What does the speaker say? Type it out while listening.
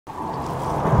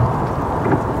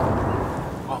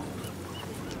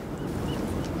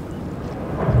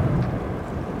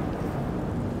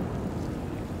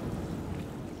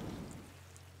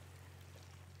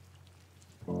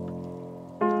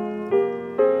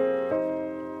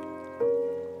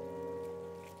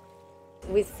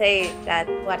we say that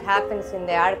what happens in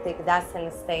the Arctic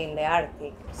doesn't stay in the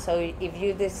Arctic. So if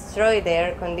you destroy the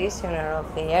air conditioner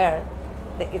of the Earth,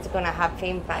 it's going to have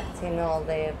impact in all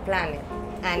the planet.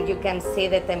 And you can see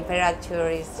the temperature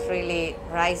is really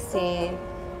rising,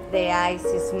 the ice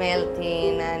is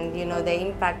melting, and the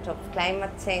impact of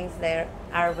climate change there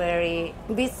are very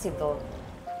visible.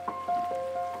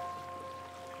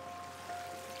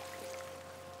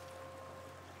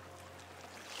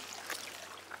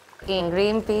 In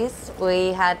Greenpeace,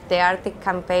 we had the Arctic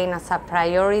campaign as a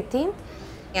priority,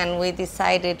 and we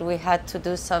decided we had to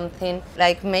do something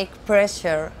like make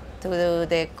pressure to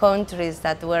the countries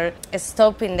that were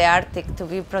stopping the Arctic to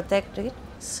be protected.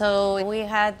 So we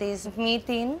had this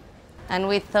meeting, and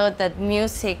we thought that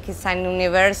music is an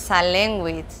universal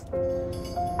language.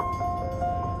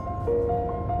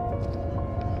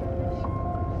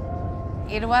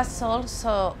 It was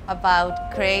also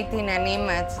about creating an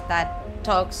image that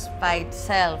talks by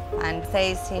itself and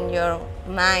stays in your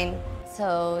mind.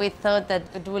 So we thought that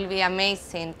it would be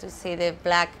amazing to see the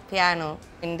black piano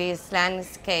in this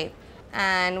landscape.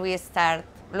 And we start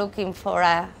looking for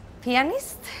a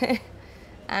pianist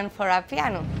and for a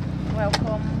piano.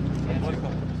 Welcome.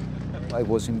 I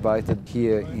was invited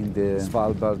here in the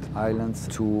Svalbard Islands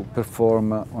to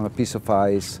perform on a piece of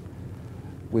ice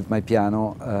with my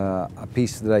piano, a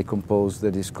piece that I composed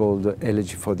that is called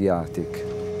Elegy for the Arctic.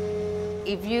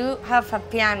 If you have a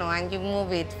piano and you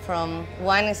move it from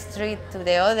one street to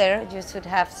the other, you should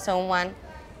have someone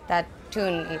that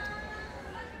tune it.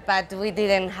 But we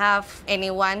didn't have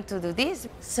anyone to do this,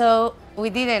 so we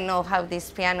didn't know how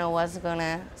this piano was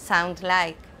gonna sound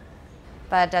like.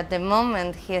 But at the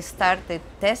moment he started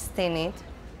testing it,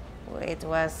 it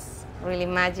was a really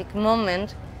magic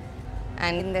moment.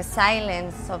 And in the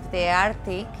silence of the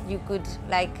Arctic, you could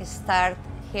start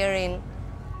hearing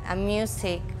a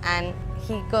music, and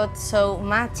he got so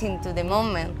much into the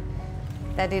moment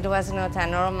that it was not a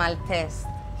normal test.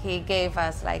 He gave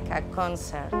us like a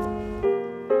concert.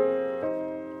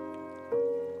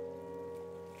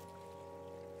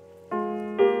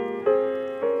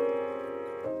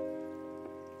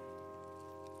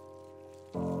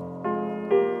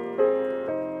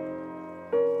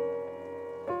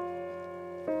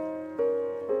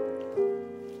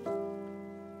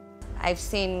 I've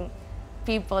seen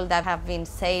people that have been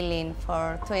sailing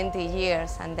for 20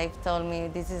 years, and they've told me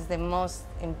this is the most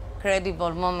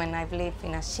incredible moment I've lived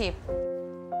in a ship.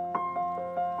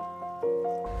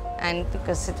 And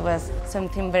because it was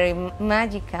something very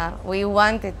magical, we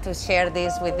wanted to share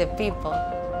this with the people.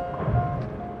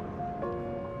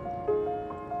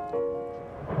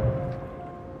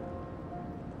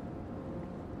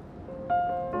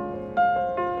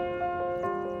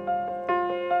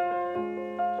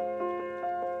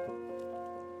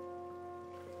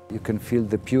 You can feel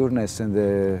the pureness and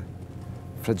the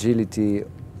fragility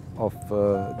of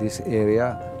this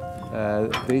area.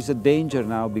 There is a danger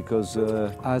now because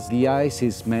as the ice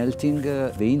is melting,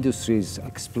 the industries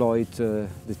exploit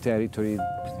the territory,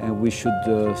 and we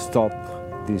should stop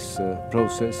this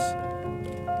process.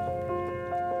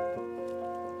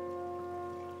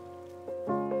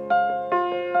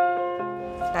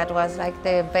 That was like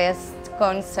the best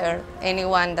concert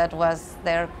anyone that was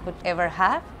there could ever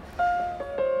have.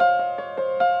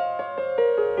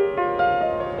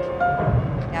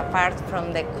 Apart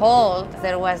from the cold,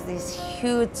 there was this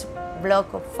huge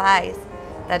block of ice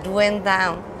that went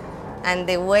down, and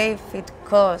the wave it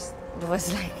caused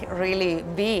was like really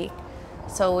big.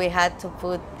 So we had to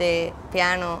put the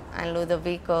piano and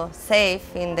Ludovico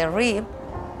safe in the rib,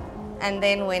 and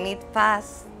then when it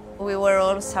passed, we were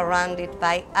all surrounded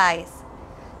by ice.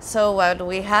 So what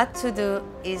we had to do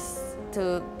is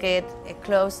to get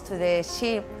close to the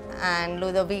ship, and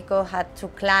Ludovico had to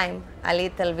climb a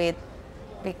little bit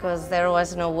because there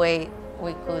was no way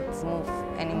we could move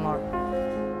anymore.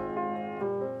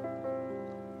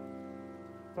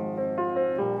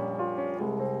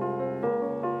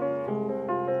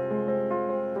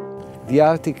 The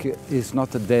Arctic is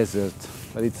not a desert,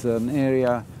 but it's an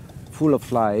area full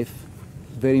of life,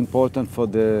 very important for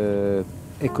the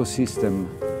ecosystem.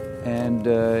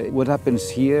 And what happens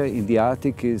here in the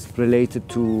Arctic is related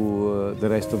to the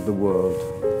rest of the world.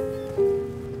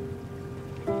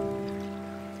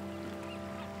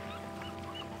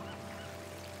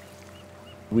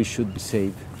 We should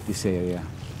save this area.